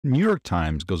New York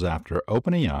Times goes after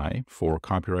OpenAI for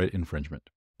copyright infringement.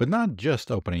 But not just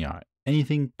OpenAI,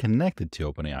 anything connected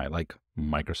to OpenAI like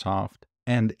Microsoft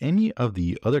and any of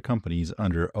the other companies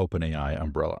under OpenAI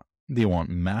umbrella. They want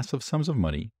massive sums of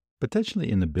money,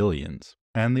 potentially in the billions,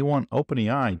 and they want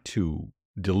OpenAI to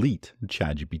delete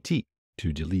ChatGPT,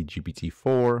 to delete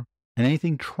GPT-4, and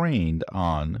anything trained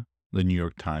on the New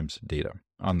York Times data,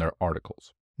 on their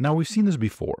articles. Now, we've seen this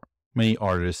before. Many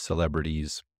artists,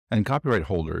 celebrities, and copyright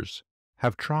holders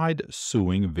have tried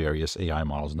suing various AI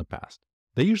models in the past.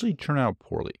 They usually turn out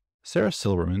poorly. Sarah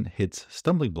Silverman hits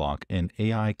stumbling block in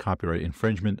AI copyright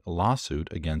infringement lawsuit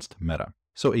against Meta.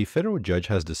 So a federal judge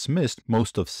has dismissed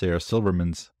most of Sarah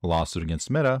Silverman's lawsuit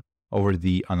against Meta over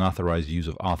the unauthorized use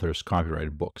of authors'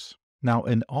 copyrighted books. Now,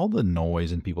 in all the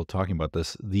noise and people talking about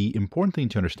this, the important thing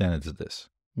to understand is this.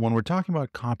 When we're talking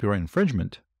about copyright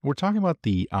infringement, we're talking about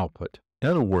the output. In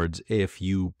other words, if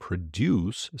you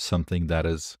produce something that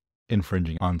is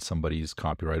infringing on somebody's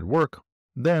copyrighted work,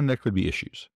 then there could be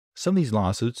issues. Some of these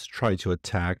lawsuits try to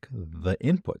attack the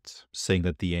inputs, saying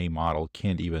that the AI model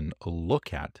can't even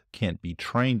look at, can't be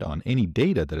trained on any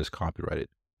data that is copyrighted,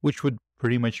 which would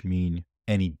pretty much mean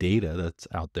any data that's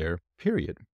out there,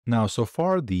 period. Now, so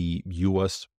far, the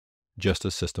U.S.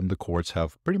 justice system, the courts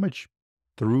have pretty much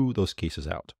threw those cases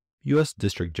out. U.S.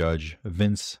 District Judge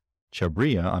Vince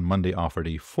Chabria on Monday offered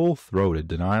a full-throated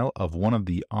denial of one of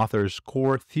the author's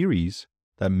core theories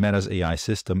that Meta's AI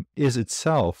system is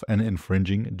itself an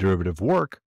infringing derivative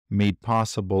work made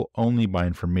possible only by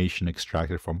information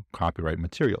extracted from copyright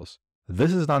materials.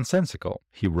 This is nonsensical,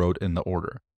 he wrote in the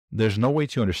order. There's no way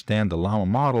to understand the Llama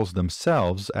models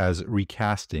themselves as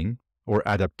recasting or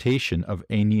adaptation of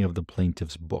any of the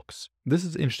plaintiff's books. This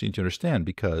is interesting to understand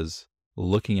because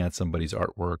looking at somebody's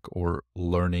artwork or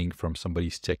learning from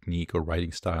somebody's technique or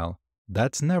writing style,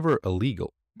 that's never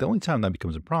illegal. The only time that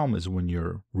becomes a problem is when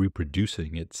you're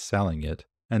reproducing it, selling it,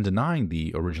 and denying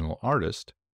the original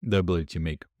artist the ability to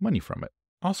make money from it.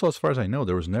 Also, as far as I know,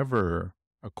 there was never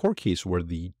a court case where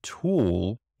the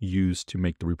tool used to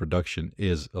make the reproduction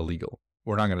is illegal.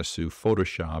 We're not going to sue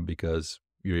Photoshop because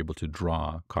you're able to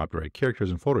draw copyright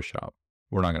characters in Photoshop.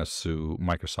 We're not going to sue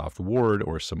Microsoft Word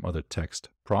or some other text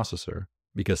processor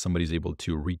because somebody's able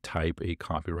to retype a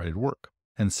copyrighted work.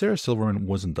 And Sarah Silverman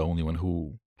wasn't the only one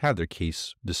who had their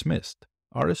case dismissed.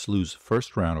 Artists lose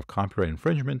first round of copyright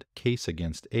infringement case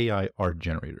against AI art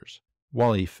generators.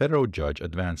 While a federal judge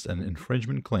advanced an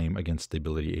infringement claim against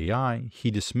Stability AI,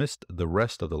 he dismissed the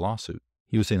rest of the lawsuit.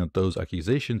 He was saying that those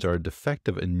accusations are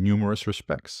defective in numerous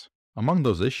respects. Among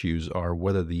those issues are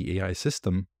whether the AI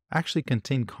system actually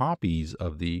contained copies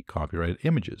of the copyrighted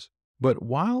images. But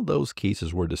while those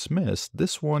cases were dismissed,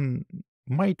 this one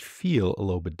might feel a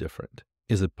little bit different.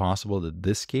 Is it possible that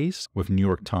this case with New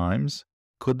York Times,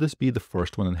 could this be the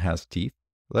first one that has teeth?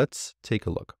 Let's take a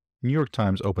look. New York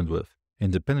Times opens with,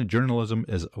 independent journalism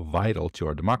is vital to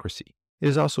our democracy. It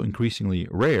is also increasingly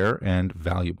rare and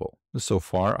valuable. So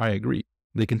far, I agree.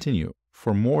 They continue,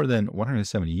 for more than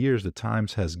 170 years, the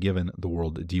Times has given the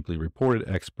world deeply reported,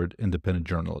 expert, independent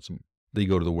journalism. They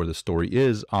go to where the story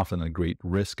is, often at great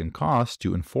risk and cost,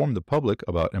 to inform the public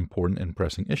about important and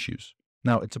pressing issues.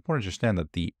 Now, it's important to understand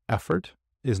that the effort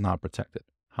is not protected.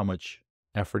 How much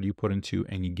effort you put into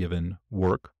any given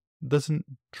work doesn't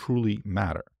truly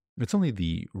matter. It's only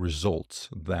the results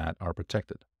that are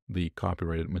protected, the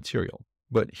copyrighted material.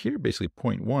 But here, basically,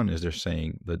 point one is they're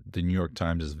saying that the New York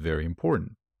Times is very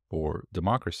important for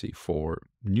democracy, for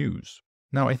news.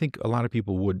 Now, I think a lot of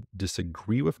people would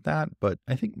disagree with that, but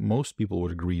I think most people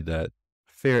would agree that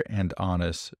fair and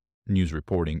honest news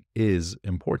reporting is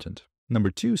important. Number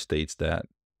two states that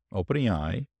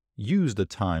OpenAI used the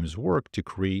Times' work to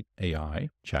create AI,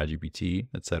 ChatGPT,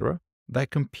 etc., that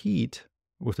compete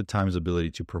with the Times'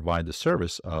 ability to provide the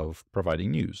service of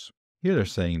providing news. Here they're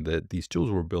saying that these tools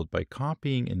were built by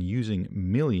copying and using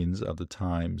millions of the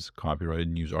Times' copyrighted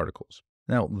news articles.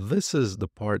 Now, this is the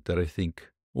part that I think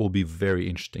will be very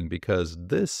interesting because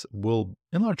this will,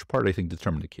 in large part, I think,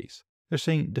 determine the case. They're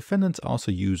saying defendants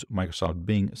also use Microsoft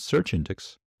Bing search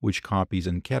index, which copies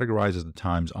and categorizes the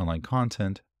Times' online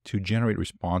content to generate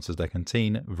responses that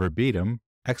contain verbatim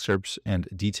excerpts and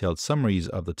detailed summaries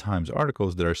of the Times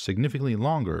articles that are significantly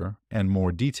longer and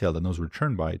more detailed than those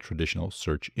returned by traditional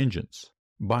search engines.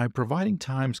 By providing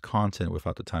Times content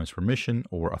without the Times' permission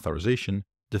or authorization,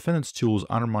 defendants' tools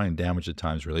undermine and damage the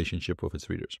Times' relationship with its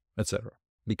readers, etc.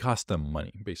 They cost them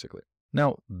money, basically.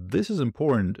 Now, this is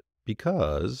important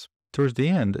because towards the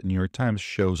end, New York Times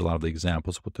shows a lot of the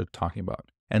examples of what they're talking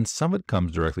about. And some of it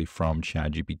comes directly from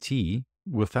ChatGPT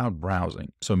without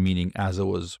browsing. So meaning as it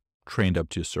was trained up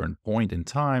to a certain point in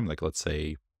time, like let's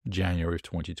say January of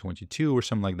 2022 or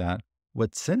something like that.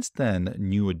 But since then,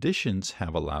 new additions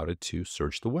have allowed it to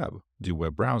search the web, do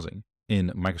web browsing.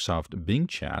 In Microsoft Bing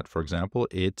Chat, for example,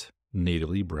 it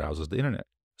natively browses the internet.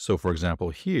 So for example,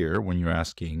 here, when you're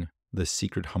asking the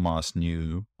secret Hamas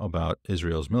knew about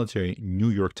Israel's military New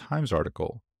York Times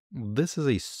article, this is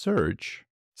a search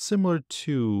similar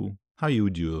to how you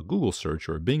would do a Google search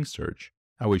or a Bing search,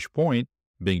 at which point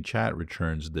Bing Chat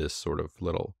returns this sort of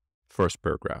little first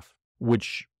paragraph,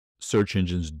 which search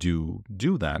engines do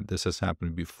that. This has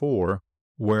happened before.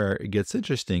 Where it gets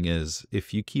interesting is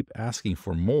if you keep asking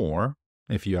for more,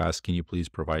 if you ask, can you please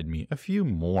provide me a few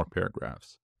more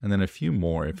paragraphs, and then a few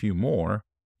more,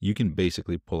 you can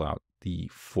basically pull out the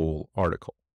full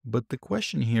article. But the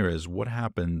question here is what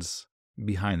happens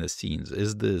behind the scenes?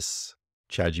 Is this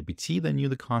ChatGPT that knew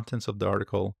the contents of the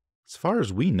article? As far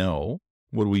as we know,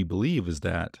 what we believe is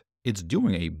that it's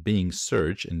doing a Bing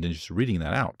search and then just reading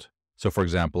that out. So for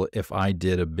example, if I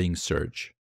did a Bing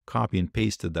search, copy and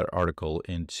pasted that article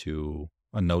into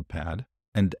a notepad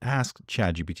and asked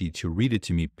ChatGPT to read it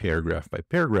to me paragraph by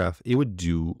paragraph, it would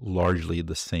do largely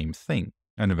the same thing.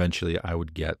 And eventually I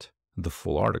would get the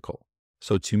full article.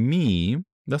 So to me,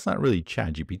 that's not really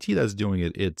ChatGPT that's doing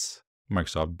it. It's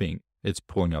Microsoft Bing. It's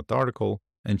pulling out the article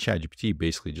and ChatGPT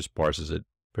basically just parses it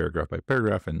paragraph by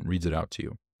paragraph and reads it out to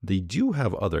you. They do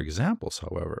have other examples,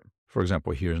 however. For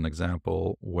example, here's an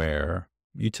example where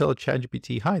you tell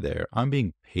ChatGPT, hi there, I'm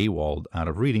being paywalled out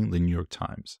of reading the New York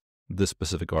Times, this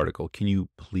specific article. Can you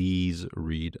please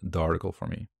read the article for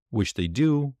me? Which they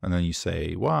do. And then you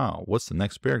say, wow, what's the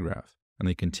next paragraph? And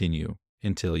they continue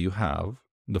until you have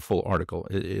the full article.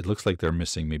 It looks like they're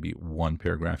missing maybe one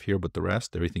paragraph here, but the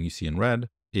rest, everything you see in red,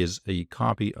 is a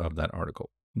copy of that article.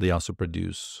 They also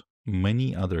produce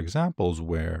many other examples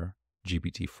where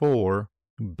GPT-4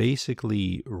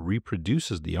 basically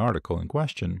reproduces the article in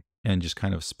question and just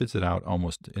kind of spits it out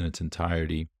almost in its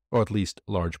entirety, or at least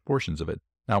large portions of it.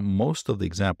 Now, most of the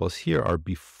examples here are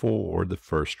before the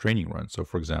first training run. So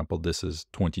for example, this is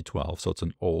 2012, so it's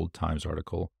an old Times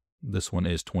article. This one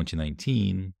is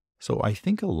 2019. So I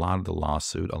think a lot of the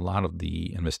lawsuit, a lot of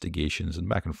the investigations and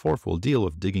back and forth will deal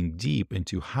with digging deep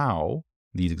into how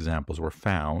these examples were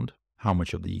found, how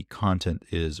much of the content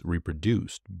is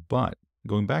reproduced. But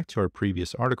going back to our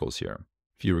previous articles here,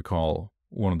 if you recall,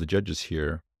 one of the judges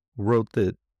here wrote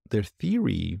that their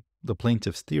theory, the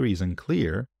plaintiff's theory, is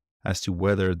unclear as to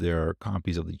whether there are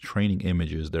copies of the training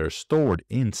images that are stored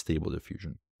in Stable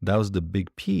Diffusion. That was the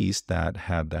big piece that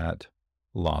had that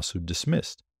lawsuit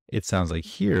dismissed. It sounds like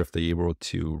here, if they're able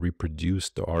to reproduce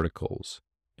the articles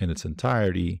in its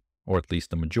entirety, or at least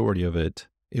the majority of it,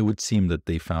 it would seem that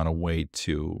they found a way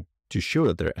to show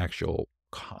that there are actual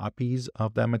copies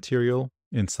of that material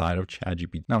inside of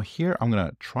ChatGPT. Now here, I'm going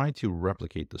to try to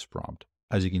replicate this prompt.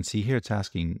 As you can see here, it's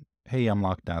asking, hey, I'm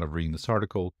locked out of reading this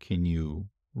article. Can you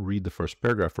read the first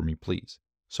paragraph for me, please?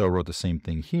 So I wrote the same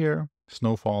thing here.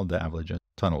 Snowfall, the Avalanche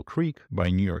Tunnel Creek by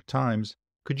New York Times.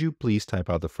 Could you please type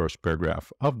out the first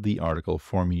paragraph of the article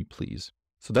for me, please?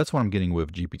 So that's what I'm getting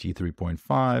with GPT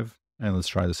 3.5. And let's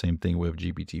try the same thing with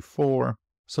GPT 4.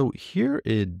 So here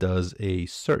it does a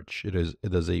search. It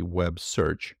does a web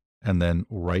search and then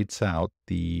writes out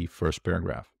the first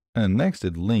paragraph. And next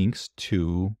it links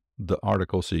to the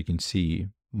article so you can see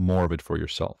more of it for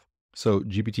yourself. So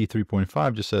GPT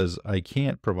 3.5 just says, I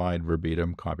can't provide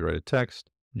verbatim copyrighted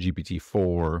text. GPT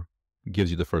 4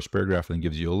 gives you the first paragraph and then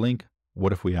gives you a link.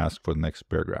 What if we ask for the next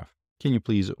paragraph? Can you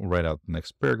please write out the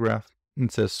next paragraph? And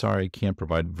it says, sorry, I can't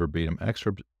provide verbatim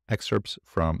excerpts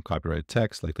from copyrighted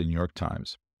text like the New York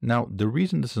Times. Now, the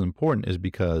reason this is important is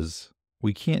because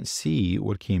we can't see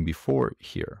what came before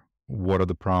here. What are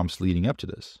the prompts leading up to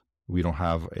this? We don't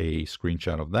have a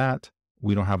screenshot of that.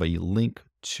 We don't have a link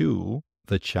to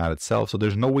the chat itself. So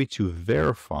there's no way to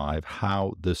verify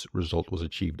how this result was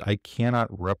achieved. I cannot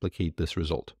replicate this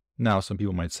result. Now, some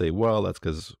people might say, well, that's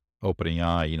because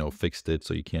OpenAI, fixed it,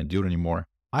 so you can't do it anymore.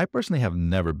 I personally have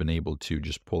never been able to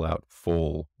just pull out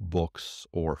full books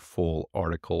or full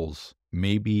articles.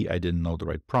 Maybe I didn't know the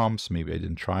right prompts. Maybe I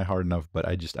didn't try hard enough, but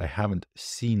I haven't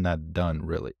seen that done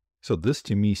really. So this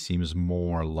to me seems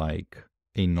more like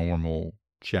a normal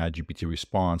ChatGPT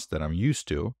response that I'm used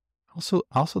to.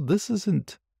 Also, this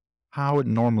isn't how it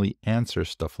normally answers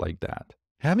stuff like that.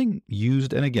 Having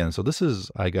used, and again, so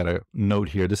I got a note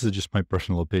here. This is just my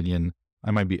personal opinion.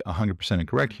 I might be 100%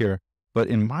 incorrect here, but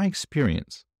in my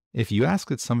experience, if you ask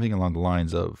it something along the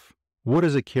lines of, what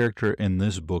does a character in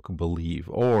this book believe?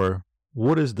 Or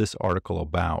what is this article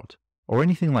about? Or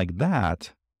anything like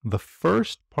that, the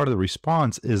first part of the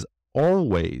response is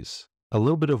always a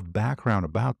little bit of background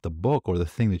about the book or the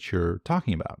thing that you're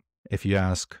talking about. If you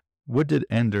ask, what did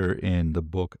Ender in the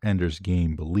book Ender's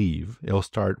Game believe? It'll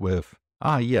start with,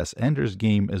 yes, Ender's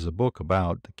Game is a book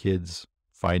about the kids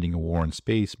fighting a war in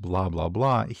space, blah, blah,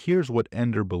 blah. Here's what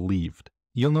Ender believed.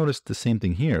 You'll notice the same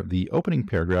thing here. The opening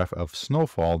paragraph of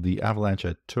Snowfall, the avalanche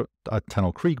at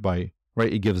Tunnel Creek right,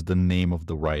 it gives the name of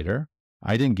the writer.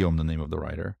 I didn't give him the name of the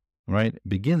writer, right? It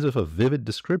begins with a vivid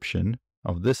description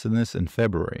of this and this in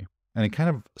February. And it kind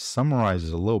of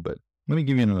summarizes a little bit. Let me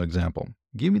give you another example.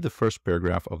 Give me the first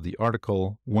paragraph of the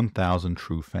article, 1,000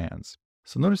 True Fans.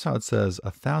 So notice how it says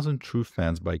 1,000 True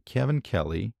Fans by Kevin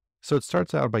Kelly. So it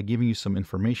starts out by giving you some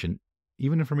information,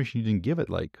 even information you didn't give it,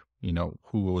 like,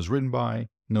 who it was written by.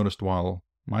 Noticed while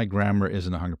my grammar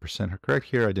isn't 100% correct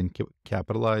here, I didn't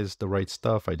capitalize the right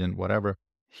stuff, I didn't whatever.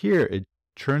 Here, it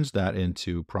turns that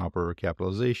into proper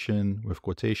capitalization with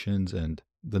quotations and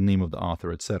the name of the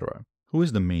author, etc. Who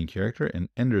is the main character in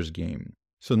Ender's Game?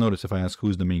 So notice if I ask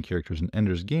who's the main characters in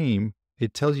Ender's Game,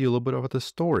 it tells you a little bit about the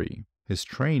story, his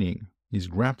training. He's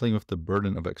grappling with the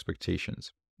burden of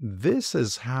expectations. This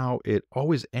is how it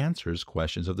always answers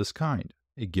questions of this kind.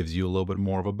 It gives you a little bit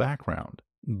more of a background.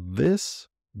 This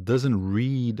doesn't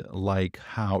read like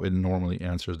how it normally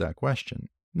answers that question.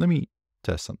 Let me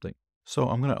test something. So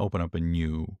I'm going to open up a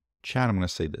new chat. I'm going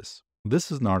to say this.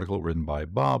 This is an article written by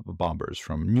Bob Bobbers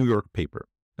from New York Paper.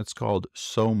 It's called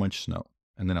So Much Snow.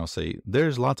 And then I'll say,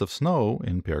 there's lots of snow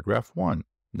in paragraph 1.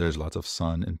 There's lots of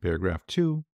sun in paragraph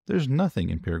 2. There's nothing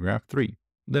in paragraph 3.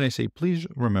 Then I say, please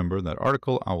remember that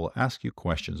article. I will ask you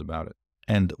questions about it.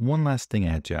 And one last thing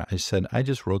I had to add. I said, I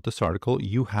just wrote this article.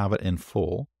 You have it in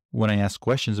full. When I ask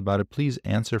questions about it, please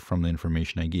answer from the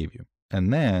information I gave you.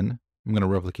 And then I'm going to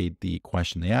replicate the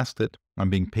question they asked it. I'm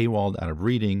being paywalled out of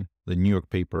reading the New York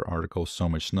Paper article, So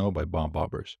Much Snow by Bob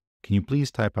Bobbers. Can you please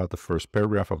type out the first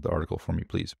paragraph of the article for me,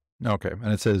 please? Okay,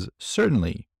 and it says,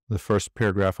 certainly, the first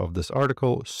paragraph of this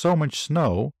article, So Much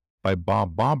Snow, by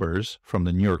Bob Bobbers from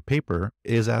the New York Paper,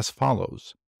 is as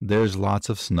follows. There's lots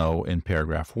of snow in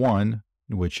paragraph 1,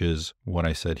 which is what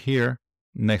I said here.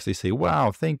 Next, they say,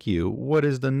 wow, thank you. What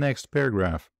is the next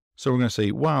paragraph? So we're going to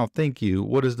say, wow, thank you.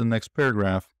 What is the next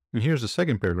paragraph? And here's the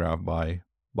second paragraph by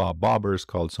Bob Bobbers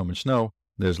called So Much Snow.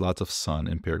 There's lots of sun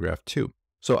in paragraph 2.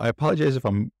 So I apologize if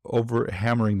I'm over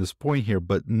hammering this point here,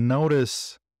 but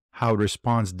notice how it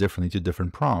responds differently to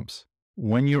different prompts.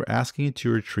 When you're asking it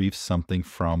to retrieve something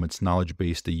from its knowledge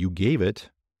base that you gave it,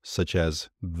 such as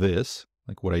this,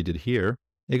 like what I did here,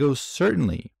 it goes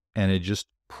certainly, and it just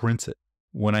prints it.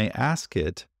 When I ask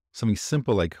it something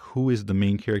simple like who is the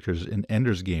main characters in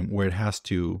Ender's Game, where it has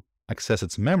to access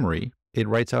its memory, it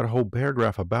writes out a whole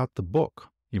paragraph about the book,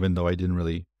 even though I didn't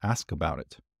really ask about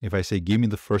it. If I say, give me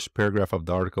the first paragraph of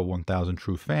the article 1,000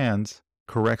 True Fans,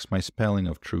 corrects my spelling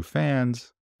of True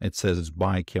Fans. It says it's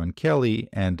by Kevin Kelly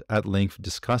and at length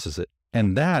discusses it.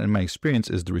 And that, in my experience,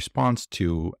 is the response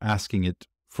to asking it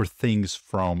for things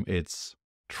from its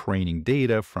training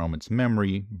data, from its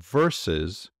memory,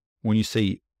 versus when you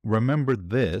say, remember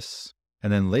this,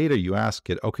 and then later you ask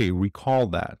it, okay, recall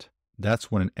that. That's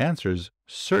when it answers,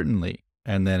 certainly.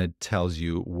 And then it tells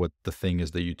you what the thing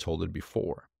is that you told it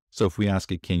before. So if we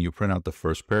ask it, can you print out the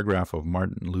first paragraph of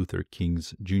Martin Luther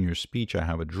King's Jr. speech, I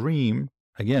Have a Dream?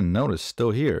 Again, notice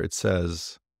still here, it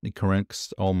says it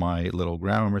corrects all my little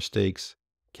grammar mistakes,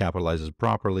 capitalizes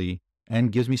properly,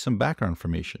 and gives me some background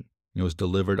information. It was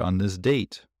delivered on this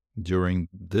date during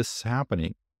this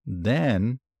happening.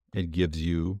 Then it gives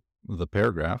you the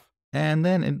paragraph, and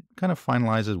then it kind of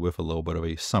finalizes with a little bit of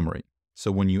a summary.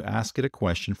 So when you ask it a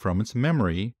question from its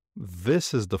memory,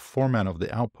 this is the format of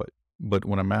the output. But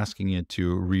when I'm asking it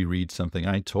to reread something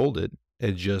I told it,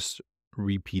 it just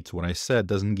repeats what I said,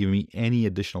 doesn't give me any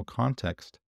additional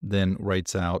context, then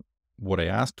writes out what I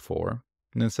asked for,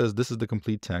 and then says this is the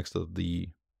complete text of the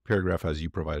paragraph as you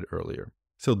provided earlier.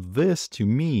 So this to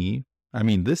me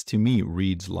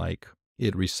reads like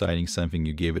it reciting something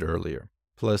you gave it earlier.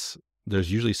 Plus,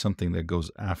 there's usually something that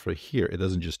goes after here. It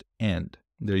doesn't just end.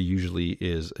 There usually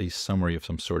is a summary of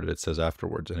some sort that it says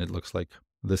afterwards, and it looks like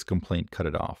this complaint cut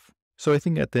it off. So I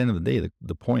think at the end of the day,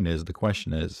 the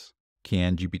question is,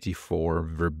 can GPT-4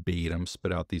 verbatim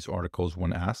spit out these articles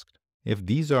when asked? If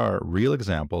these are real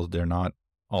examples, they're not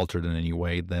altered in any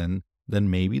way, then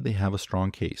maybe they have a strong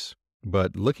case.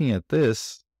 But looking at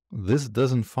this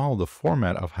doesn't follow the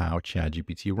format of how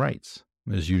ChatGPT writes.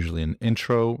 There's usually an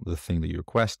intro, the thing that you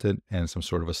requested, and some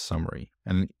sort of a summary.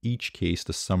 And in each case,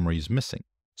 the summary is missing.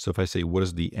 So if I say, what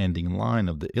is the ending line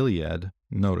of the Iliad?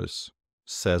 Notice,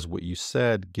 says what you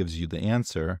said, gives you the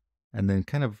answer, and then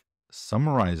kind of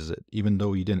summarizes it, even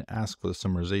though you didn't ask for the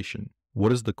summarization.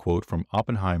 What is the quote from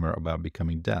Oppenheimer about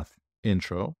becoming death?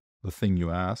 Intro, the thing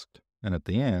you asked, and at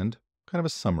the end, kind of a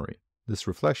summary. This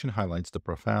reflection highlights the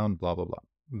profound blah, blah, blah.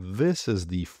 This is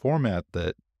the format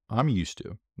that I'm used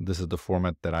to. This is the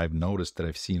format that I've noticed, that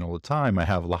I've seen all the time. I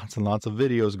have lots and lots of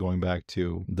videos going back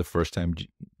to the first day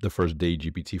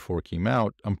GPT-4 came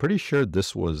out. I'm pretty sure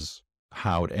this was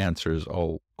how it answers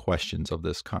all questions of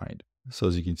this kind. So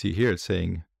as you can see here, it's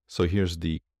saying, so here's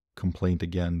the complaint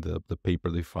again, the paper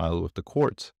they filed with the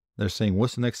courts. They're saying,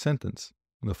 what's the next sentence?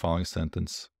 And the following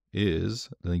sentence is,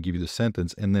 then they give you the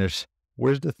sentence, and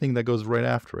where's the thing that goes right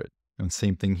after it? And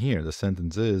same thing here, the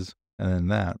sentence is, and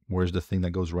then where's the thing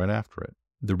that goes right after it?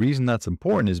 The reason that's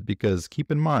important is because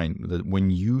keep in mind that when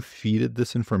you feed it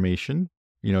this information,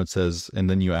 it says, and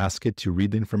then you ask it to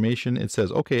read the information, it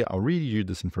says, okay, I'll read you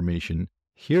this information.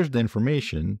 Here's the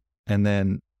information. And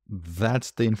then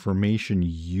that's the information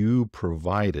you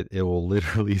provided. It will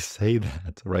literally say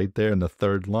that right there in the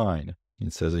third line.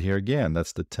 It says it here again.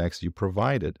 That's the text you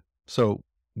provided. So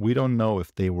we don't know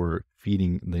if they were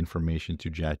feeding the information to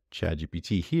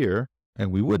ChatGPT here,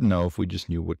 and we wouldn't know if we just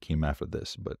knew what came after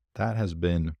this. But that has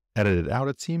been edited out,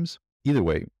 it seems. Either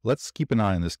way, let's keep an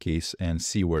eye on this case and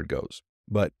see where it goes.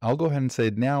 But I'll go ahead and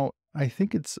say now, I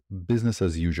think it's business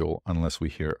as usual unless we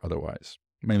hear otherwise.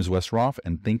 My name is Wes Roth,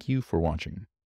 and thank you for watching.